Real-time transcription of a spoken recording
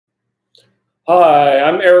Hi,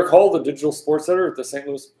 I'm Erik Hall, the digital sports editor at the St.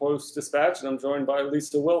 Louis Post-Dispatch, and I'm joined by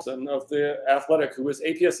Lisa Wilson of The Athletic, who was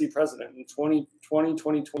APSE president in 2020,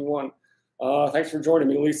 2021. Thanks for joining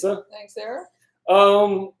me, Lisa. Thanks, Erik.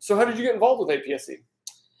 So how did you get involved with APSE?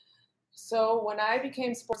 So when I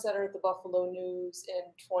became sports editor at the Buffalo News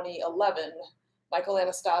in 2011, Michael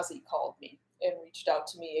Anastasi called me and reached out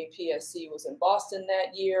to me. APSE was in Boston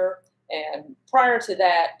that year. And prior to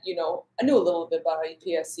that, I knew a little bit about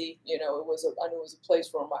APSE. I knew it was a place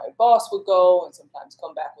where my boss would go and sometimes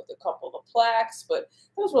come back with a couple of plaques, but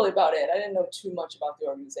that was really about it. I didn't know too much about the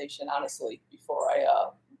organization, honestly, before I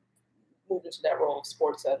moved into that role of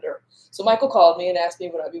sports editor. So Michael called me and asked me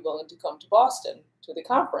would I be willing to come to Boston to the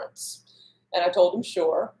conference. And I told him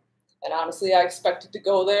sure. And honestly, I expected to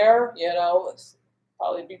go there,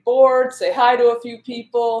 probably be bored, say hi to a few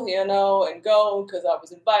people, and go because I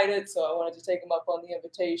was invited. So I wanted to take him up on the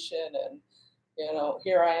invitation. And,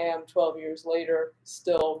 here I am 12 years later,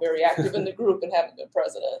 still very active in the group and haven't been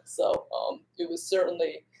president. So it was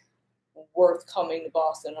certainly worth coming to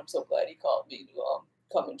Boston. I'm so glad he called me to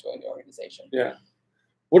come and join the organization. Yeah.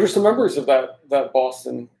 What are some memories of that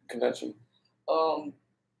Boston convention?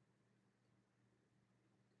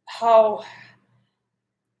 How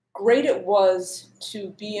great it was to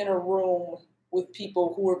be in a room with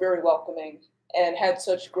people who were very welcoming and had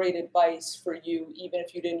such great advice for you, even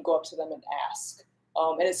if you didn't go up to them and ask.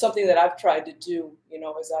 And it's something that I've tried to do,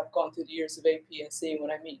 as I've gone through the years of APSE,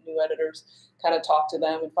 when I meet new editors, kind of talk to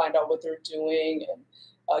them and find out what they're doing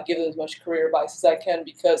and give them as much career advice as I can,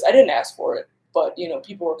 because I didn't ask for it. But,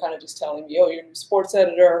 people were kind of just telling me, oh, you're a new sports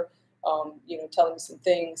editor, telling me some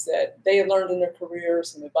things that they had learned in their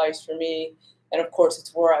careers, some advice for me. And of course,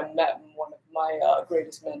 it's where I met one of my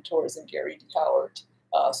greatest mentors in Garry D.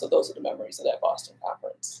 So those are the memories of that Boston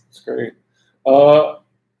conference. That's great.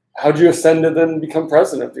 How'd you ascend to then become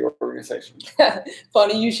president of the organization?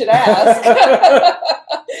 Funny you should ask.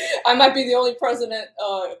 I might be the only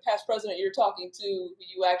past president you're talking to who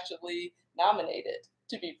you actually nominated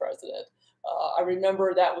to be president. I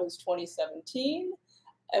remember that was 2017.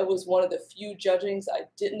 It was one of the few judgings I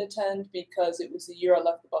didn't attend because it was the year I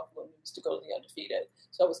left the Buffalo News to go to the Undefeated.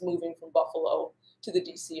 So I was moving from Buffalo to the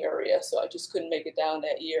DC area, so I just couldn't make it down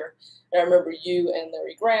that year. And I remember you and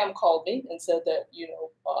Larry Graham called me and said that,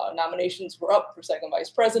 nominations were up for second vice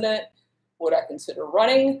president. Would I consider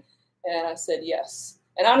running? And I said yes.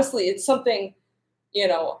 And honestly, it's something,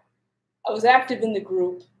 I was active in the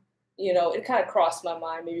group. It kind of crossed my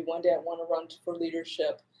mind. Maybe one day I want to run for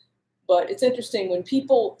leadership. But it's interesting when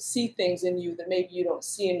people see things in you that maybe you don't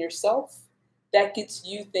see in yourself, that gets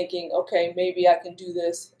you thinking, okay, maybe I can do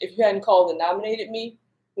this. If you hadn't called and nominated me,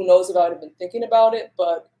 who knows if I would have been thinking about it.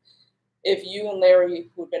 But if you and Larry,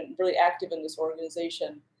 who've been really active in this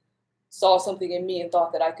organization, saw something in me and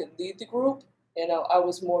thought that I could lead the group, I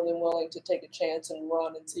was more than willing to take a chance and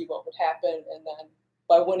run and see what would happen. And then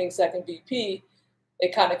by winning second VP,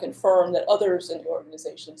 it kind of confirmed that others in the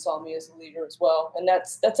organization saw me as a leader as well. And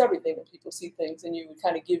that's everything. When people see things in you, it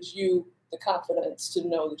kind of gives you the confidence to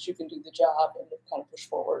know that you can do the job and kind of push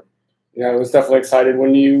forward. Yeah, I was definitely excited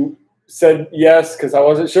when you said yes, because I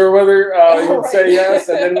wasn't sure whether you would say yes.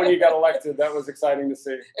 And then when you got elected, that was exciting to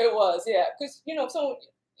see. It was, yeah. Because,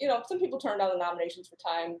 some people turn down the nominations for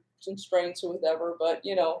time constraints or whatever, but,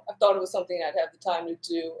 I thought it was something I'd have the time to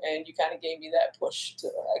do, and you kind of gave me that push to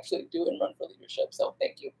actually do and run for leadership, so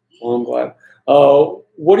thank you. Well, I'm glad.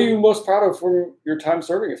 What are you most proud of from your time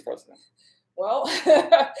serving as president? Well,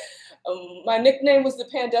 my nickname was the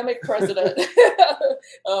pandemic president.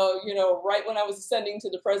 Right when I was ascending to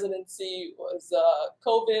the presidency was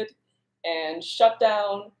COVID and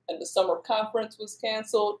shutdown, and the summer conference was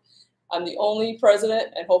canceled. I'm the only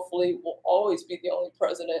president, and hopefully will always be the only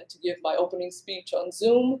president, to give my opening speech on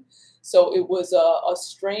Zoom. So it was a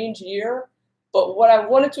strange year. But what I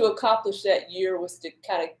wanted to accomplish that year was to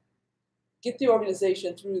kind of get the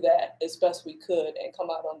organization through that as best we could and come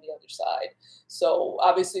out on the other side. So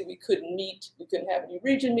obviously we couldn't meet. We couldn't have any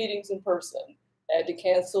region meetings in person. I had to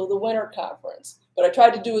cancel the winter conference. But I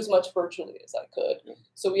tried to do as much virtually as I could.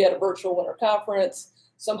 So we had a virtual winter conference.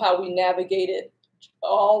 Somehow we navigated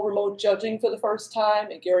all remote judging for the first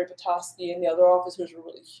time, and Gary Petoskey and the other officers were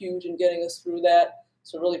really huge in getting us through that.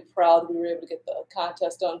 So really proud we were able to get the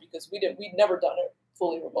contest done, because we'd never done it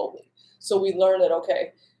fully remotely. So we learned that,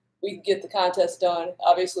 okay, we could get the contest done.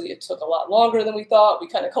 Obviously, it took a lot longer than we thought. We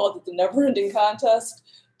kind of called it the never-ending contest,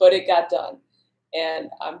 but it got done.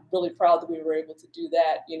 And I'm really proud that we were able to do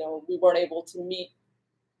that. We weren't able to meet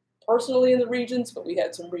personally in the regions, but we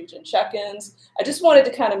had some region check-ins. I just wanted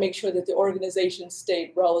to kind of make sure that the organization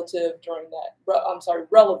stayed relevant during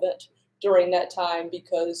that time,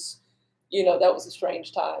 because you know, that was a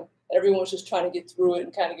strange time. Everyone was just trying to get through it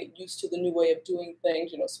and kind of get used to the new way of doing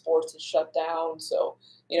things. You know, sports is shut down. So,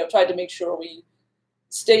 you know, tried to make sure we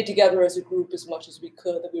stayed together as a group as much as we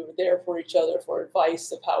could, that we were there for each other for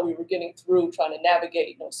advice of how we were getting through, trying to navigate,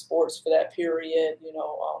 you know, sports for that period, you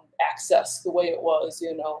know, access the way it was,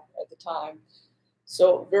 you know, at the time.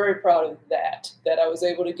 So very proud of that I was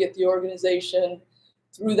able to get the organization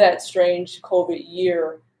through that strange COVID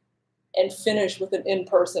year and finish with an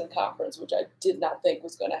in-person conference, which I did not think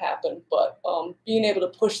was going to happen. But being able to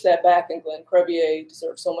push that back, and Glen Crevier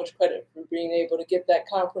deserves so much credit for being able to get that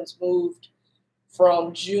conference moved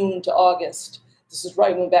from June to August. This is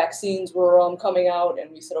right when vaccines were coming out,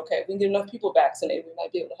 and we said, okay, if we can get enough people vaccinated, we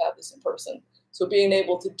might be able to have this in person. So being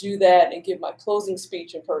able to do that and give my closing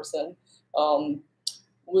speech in person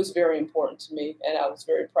was very important to me, and I was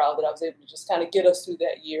very proud that I was able to just kind of get us through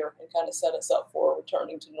that year and kind of set us up for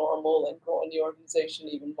returning to normal and growing the organization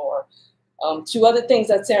even more. Two other things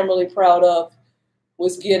I'd say I'm really proud of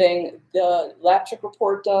was getting the lab trick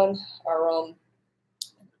report done, our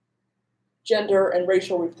gender and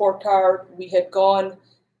racial report card. We had gone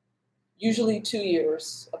usually 2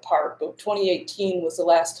 years apart, but 2018 was the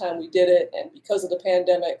last time we did it, and because of the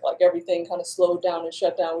pandemic, like everything kind of slowed down and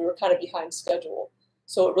shut down, we were kind of behind schedule.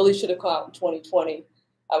 So it really should have come out in 2020.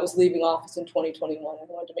 I was leaving office in 2021. I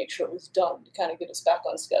wanted to make sure it was done to kind of get us back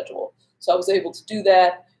on schedule. So I was able to do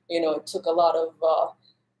that. You know, it took a lot of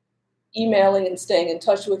emailing and staying in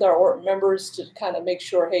touch with our members to kind of make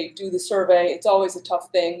sure, hey, do the survey. It's always a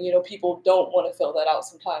tough thing. You know, people don't want to fill that out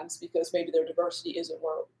sometimes because maybe their diversity isn't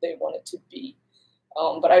where they want it to be.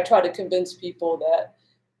 But I try to convince people that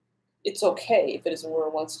it's okay if it isn't where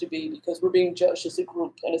it wants to be, because we're being judged as a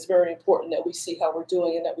group, and it's very important that we see how we're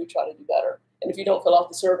doing and that we try to do better. And if you don't fill out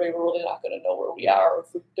the survey, we're really not going to know where we are, or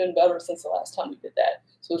if we've been better since the last time we did that.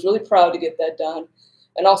 So I was really proud to get that done,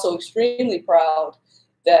 and also extremely proud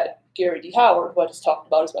that Garry D, who I just talked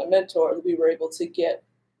about as my mentor, that we were able to get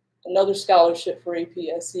another scholarship for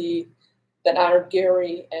APSE that honored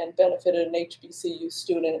Garry and benefited an HBCU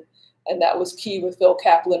student. And that was key with Phil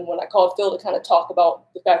Kaplan. When I called Phil to kind of talk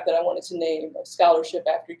about the fact that I wanted to name a scholarship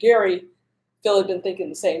after Garry, Phil had been thinking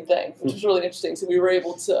the same thing, which was really interesting. So we were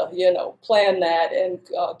able to, you know, plan that and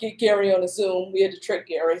get Garry on a Zoom. We had to trick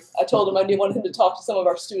Garry. I told him I wanted him to talk to some of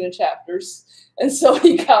our student chapters. And so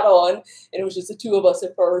he got on, and it was just the two of us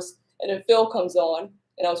at first. And then Phil comes on,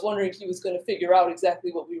 and I was wondering if he was going to figure out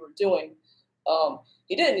exactly what we were doing.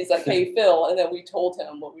 He didn't. He's like, hey, Phil. And then we told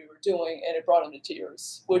him what we were doing, and it brought him to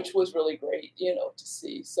tears, which was really great, you know, to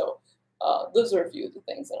see. So those are a few of the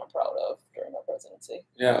things that I'm proud of during my presidency.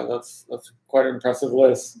 Yeah, that's quite an impressive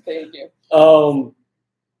list. Thank you.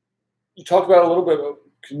 You talked about a little bit.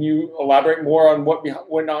 Can you elaborate more on what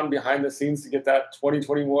went on behind the scenes to get that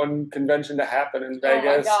 2021 convention to happen in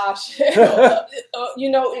Vegas? Oh my gosh.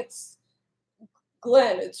 You know, it's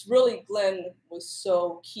Glen. It's really Glen was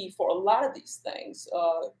so key for a lot of these things.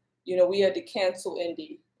 You know, we had to cancel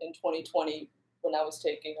Indy in 2020 when I was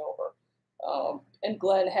taking over. And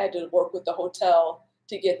Glen had to work with the hotel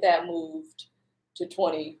to get that moved to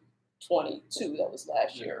 2022. That was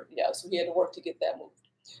last year. Yeah, so he had to work to get that moved.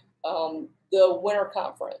 The winter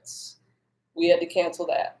conference, we had to cancel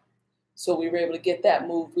that. So we were able to get that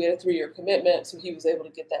moved. We had a 3-year commitment, so he was able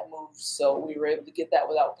to get that moved. So we were able to get that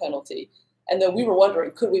without penalty. And then we were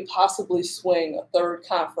wondering, could we possibly swing a third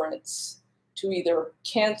conference to either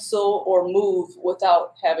cancel or move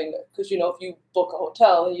without having it? Because, you know, if you book a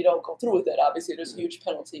hotel and you don't go through with it, obviously there's a huge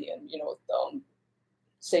penalty. And, you know,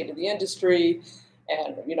 state of the industry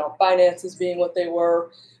and, you know, finances being what they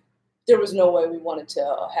were, there was no way we wanted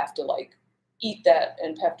to have to, like, eat that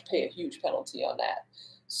and have to pay a huge penalty on that.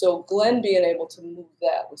 So Glen being able to move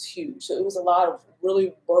that was huge. So it was a lot of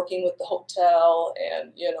really working with the hotel,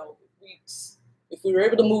 and, you know, if we were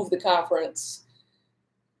able to move the conference,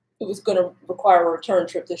 it was going to require a return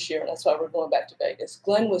trip this year, and that's why we're going back to Vegas.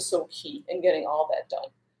 Glen was so key in getting all that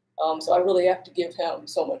done. So I really have to give him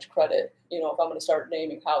so much credit. You know, if I'm going to start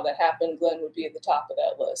naming how that happened, Glen would be at the top of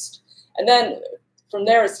that list. And then from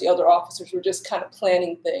there, it's the other officers were just kind of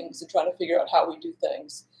planning things and trying to figure out how we do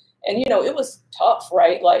things. And, you know, it was tough,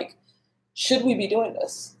 right? Like, should we be doing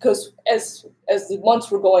this? Because as the months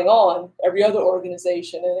were going on, every other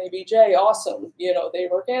organization in ABJ, awesome, you know, they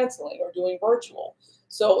were canceling or doing virtual.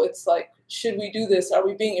 So it's like, should we do this? Are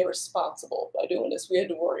we being irresponsible by doing this? We had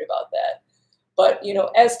to worry about that. But, you know,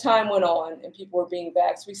 as time went on and people were being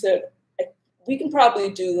vaxxed, we said, we can probably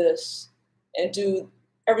do this and do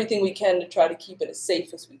everything we can to try to keep it as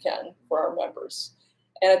safe as we can for our members.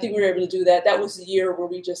 And I think we were able to do that. That was the year where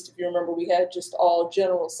we just, if you remember, we had just all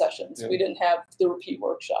general sessions. Yeah. We didn't have the repeat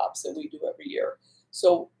workshops that we do every year.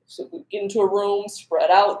 So So we get into a room,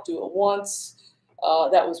 spread out, do it once.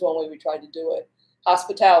 That was one way we tried to do it.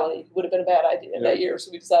 Hospitality would have been a bad idea that year,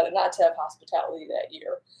 so we decided not to have hospitality that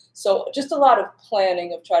year. So just a lot of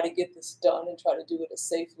planning of trying to get this done and try to do it as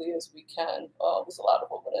safely as we can was a lot of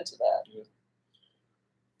what went into that. Yeah.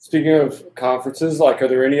 Speaking of conferences, like, are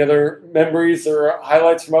there any other memories or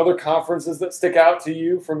highlights from other conferences that stick out to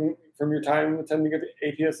you from your time attending at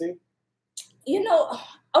APSE? You know,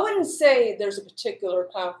 I wouldn't say there's a particular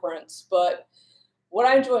conference, but what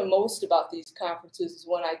I enjoy most about these conferences is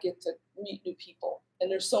when I get to meet new people. And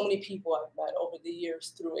there's so many people I've met over the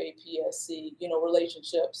years through APSE, you know,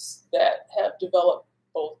 relationships that have developed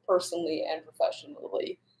both personally and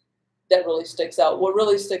professionally. That really sticks out. What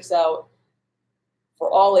really sticks out for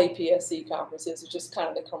all APSE conferences is just kind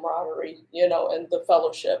of the camaraderie, you know, and the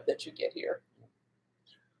fellowship that you get here.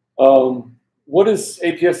 What has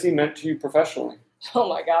APSE meant to you professionally? Oh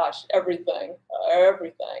my gosh, everything,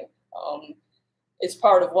 everything. It's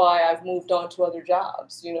part of why I've moved on to other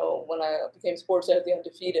jobs. You know, when I became sports editor at the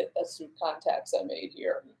Undefeated, that's through contacts I made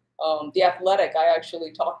here. The Athletic, I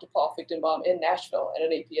actually talked to Paul Fichtenbaum in Nashville at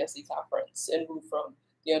an APSE conference and moved from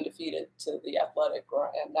the Undefeated to the Athletic, where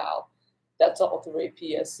I am now. That's all through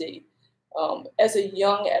APSE. As a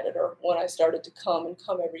young editor, when I started to come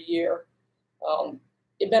every year,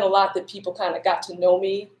 it meant a lot that people kind of got to know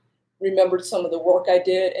me, remembered some of the work I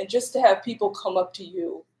did, and just to have people come up to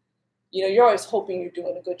you. You know, you're always hoping you're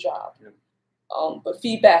doing a good job. Yeah. But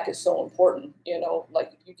feedback is so important, you know,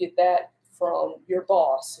 like if you get that from your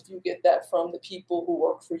boss, if you get that from the people who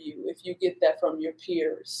work for you, if you get that from your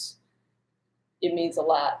peers, it means a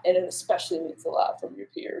lot. And it especially means a lot from your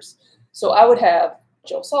peers. So I would have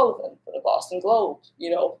Joe Sullivan for the Boston Globe, you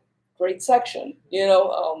know, great section. You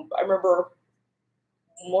know, I remember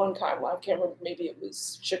one time, I can't remember, maybe it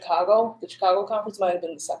was Chicago. The Chicago conference might have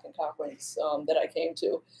been the second conference that I came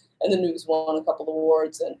to. And the News won a couple of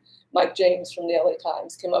awards. And Mike James from the LA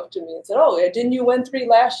Times came up to me and said, "Oh, didn't you win 3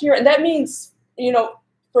 last year?" And that means, you know,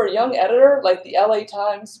 for a young editor, like the LA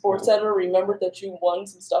Times sports editor remembered that you won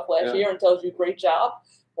some stuff last year and tells you great job.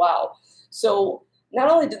 Wow. So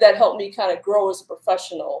not only did that help me kind of grow as a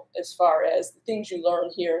professional as far as the things you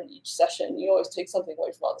learn here in each session, you always take something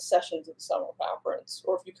away from all the sessions of the summer conference.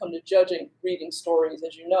 Or if you come to judging, reading stories,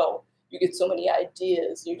 as you know, you get so many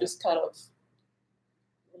ideas. You just kind of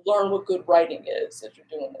learn what good writing is as you're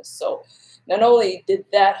doing this. So not only did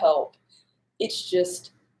that help, it's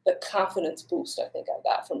just the confidence boost I think I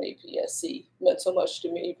got from APSE meant so much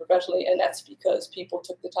to me professionally. And that's because people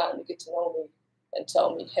took the time to get to know me and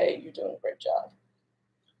tell me, "Hey, you're doing a great job."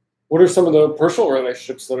 What are some of the personal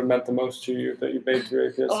relationships that have meant the most to you that you've made through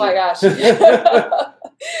APSE? Oh my gosh.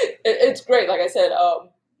 It's great. Like I said,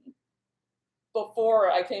 before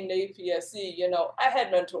I came to APSE, you know, I had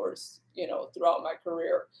mentors, you know, throughout my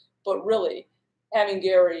career, but really having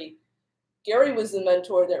Garry was the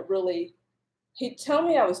mentor that really, he'd tell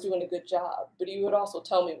me I was doing a good job, but he would also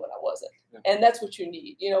tell me when I wasn't. Yeah. And that's what you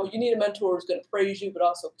need. You know, you need a mentor who's going to praise you, but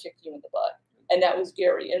also kick you in the butt. And that was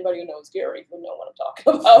Garry. Anybody who knows Garry will know what I'm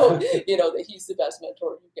talking about, you know, that he's the best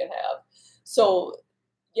mentor you can have. So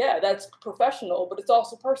yeah, that's professional, but it's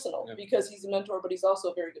also personal because he's a mentor, but he's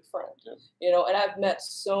also a very good friend, you know, and I've met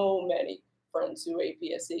so many friends through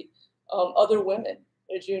APSE, other women,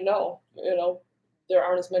 as you know, there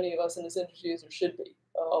aren't as many of us in this industry as there should be.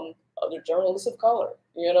 Other journalists of color,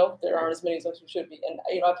 you know, there aren't as many as there should be. And,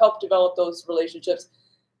 you know, I've helped develop those relationships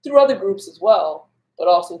through other groups as well, but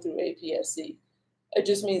also through APSE. It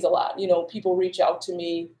just means a lot. You know, people reach out to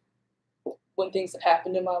me when things have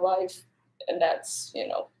happened in my life. And that's, you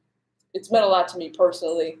know, it's meant a lot to me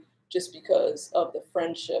personally just because of the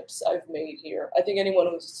friendships I've made here. I think anyone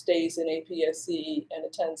who stays in APSE and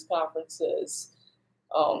attends conferences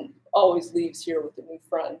always leaves here with a new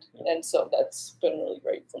friend. And so that's been really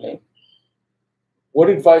great for me. What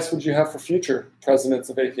advice would you have for future presidents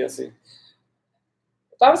of APSE?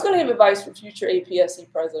 If I was going to give advice for future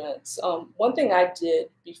APSE presidents, one thing I did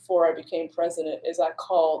before I became president is I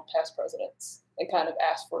called past presidents and kind of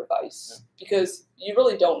asked for advice because you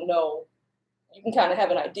really don't know. You can kind of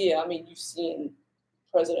have an idea. I mean, you've seen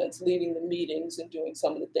presidents leading the meetings and doing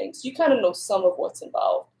some of the things. You kind of know some of what's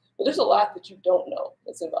involved, but there's a lot that you don't know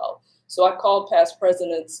that's involved. So I called past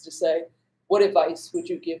presidents to say, what advice would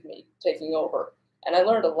you give me taking over? And I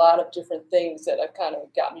learned a lot of different things that have kind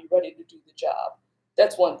of got me ready to do the job.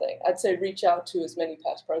 That's one thing. I'd say reach out to as many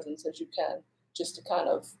past presidents as you can just to kind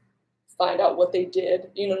of find out what they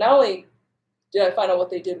did. You know, not only did I find out what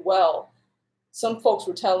they did well, some folks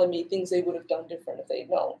were telling me things they would have done different if they'd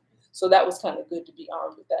known. So that was kind of good to be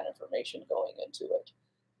armed with that information going into it.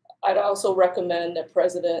 I'd also recommend that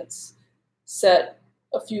presidents set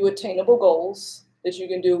a few attainable goals that you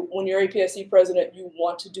can do. When you're APSE president, you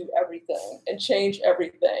want to do everything and change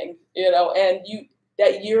everything, you know, and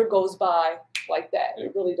that year goes by like that.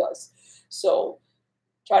 It really does. So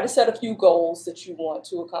try to set a few goals that you want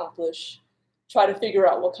to accomplish. Try to figure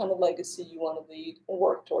out what kind of legacy you want to lead and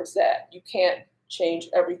work towards that. You can't change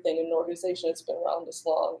everything in an organization that's been around this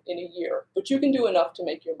long in a year, but you can do enough to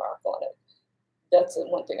make your mark on it. That's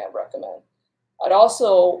one thing I'd recommend. I'd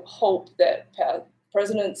also hope that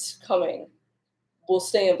presidents coming will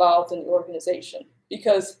stay involved in the organization,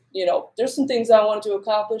 because, you know, there's some things I wanted to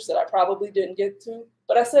accomplish that I probably didn't get to,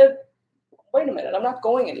 but I said, wait a minute, I'm not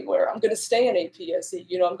going anywhere. I'm going to stay in APSE.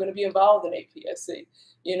 You know, I'm going to be involved in APSE.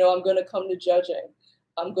 You know, I'm going to come to judging.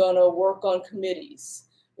 I'm going to work on committees.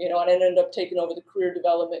 You know, and I ended up taking over the career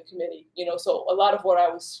development committee. You know, so a lot of what I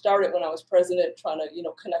was started when I was president, trying to, you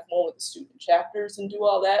know, connect more with the student chapters and do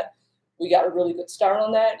all that. We got a really good start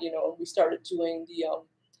on that. You know, and we started doing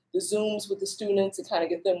the Zooms with the students and kind of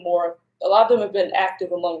get them more. A lot of them have been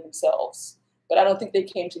active among themselves, but I don't think they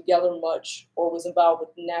came together much or was involved with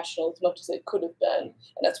national as much as they could have been.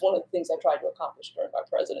 And that's one of the things I tried to accomplish during my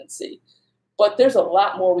presidency. But there's a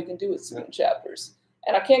lot more we can do with student chapters.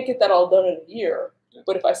 And I can't get that all done in a year.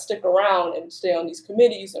 But if I stick around and stay on these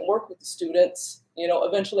committees and work with the students, you know,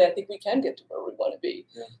 eventually I think we can get to where we want to be.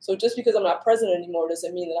 Yeah. So just because I'm not president anymore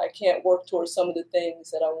doesn't mean that I can't work towards some of the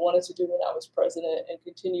things that I wanted to do when I was president and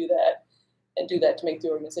continue that and do that to make the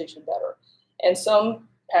organization better. And some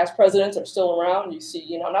past presidents are still around. You see,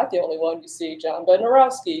 you know, I'm not the only one. You see John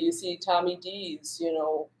Bednarowski, you see Tommy Dees, you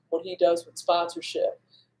know, what he does with sponsorship.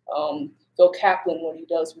 Phil Kaplan, what he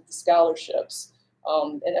does with the scholarships.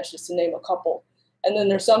 And that's just to name a couple. And then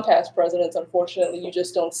there's some past presidents, unfortunately, you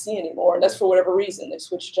just don't see anymore. And that's for whatever reason. They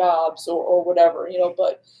switch jobs or whatever, you know.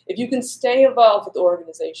 But if you can stay involved with the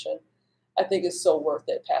organization, I think it's so worth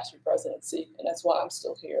it past your presidency. And that's why I'm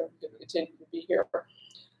still here, going to continue to be here.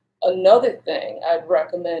 Another thing I'd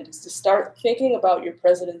recommend is to start thinking about your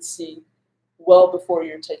presidency well before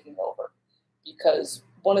you're taking over. Because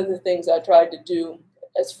one of the things I tried to do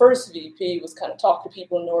as first VP was kind of talk to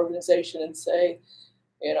people in the organization and say,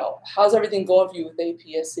 you know, how's everything going for you with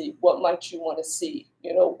APSE? What might you want to see?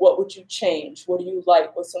 You know, what would you change? What do you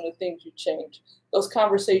like? What's some of the things you change? Those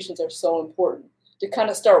conversations are so important to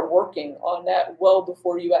kind of start working on that well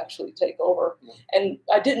before you actually take over. And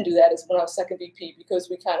I didn't do that as when I was second VP because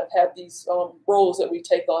we kind of have these roles that we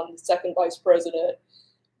take on. The second vice president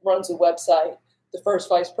runs a website. The first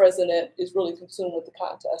vice president is really consumed with the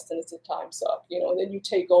contest and it's a time suck, you know, and then you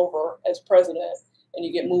take over as president and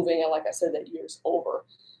you get moving, and like I said, that year's over.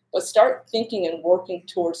 But start thinking and working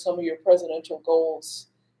towards some of your presidential goals,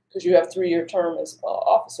 because you have 3-year term as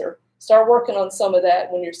officer. Start working on some of that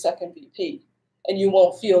when you're second VP, and you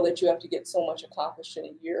won't feel that you have to get so much accomplished in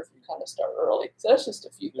a year if you kind of start early. So that's just a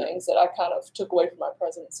few things that I kind of took away from my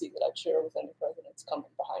presidency that I'd share with any presidents coming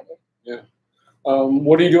behind me. Yeah.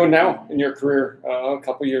 What are you doing now in your career a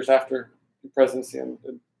couple years after your presidency?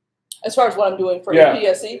 As far as what I'm doing for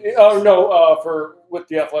APSE? Oh no, for with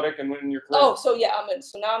the Athletic and in your career. Oh, so yeah,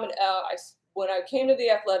 when I came to the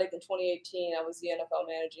Athletic in 2018, I was the NFL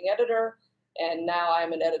managing editor, and now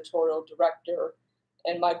I'm an editorial director.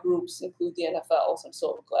 And my groups include the NFL, so I'm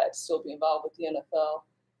so glad to still be involved with the NFL.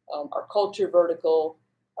 Our culture vertical,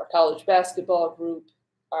 our college basketball group,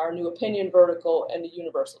 our new opinion vertical, and the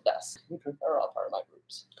universal desk are all part of my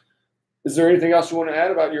groups. Is there anything else you want to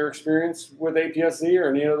add about your experience with APSE or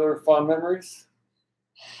any other fond memories?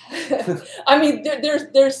 I mean,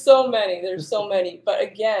 there's so many. There's so many. But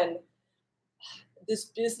again, this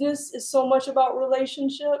business is so much about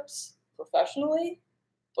relationships professionally,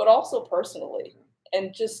 but also personally.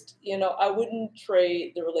 And just, you know, I wouldn't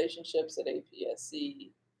trade the relationships that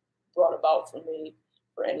APSE brought about for me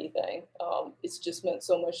for anything. It's just meant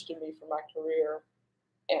so much to me for my career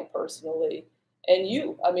and personally. And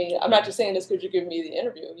you, I mean, I'm not just saying this because you're giving me the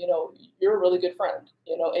interview, you know, you're a really good friend,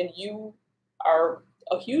 you know, and you are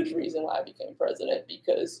a huge reason why I became president,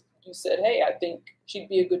 because you said, hey, I think she'd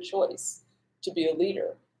be a good choice to be a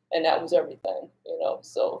leader. And that was everything, you know.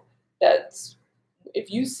 So that's, if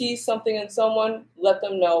you see something in someone, let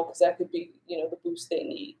them know, because that could be, you know, the boost they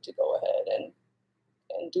need to go ahead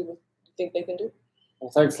and do what you think they can do. Well,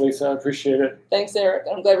 thanks, Lisa. I appreciate it. Thanks, Eric.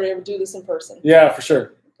 I'm glad we were able to do this in person. Yeah, for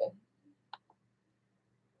sure. Okay.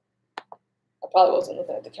 I probably wasn't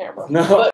looking at the camera. No.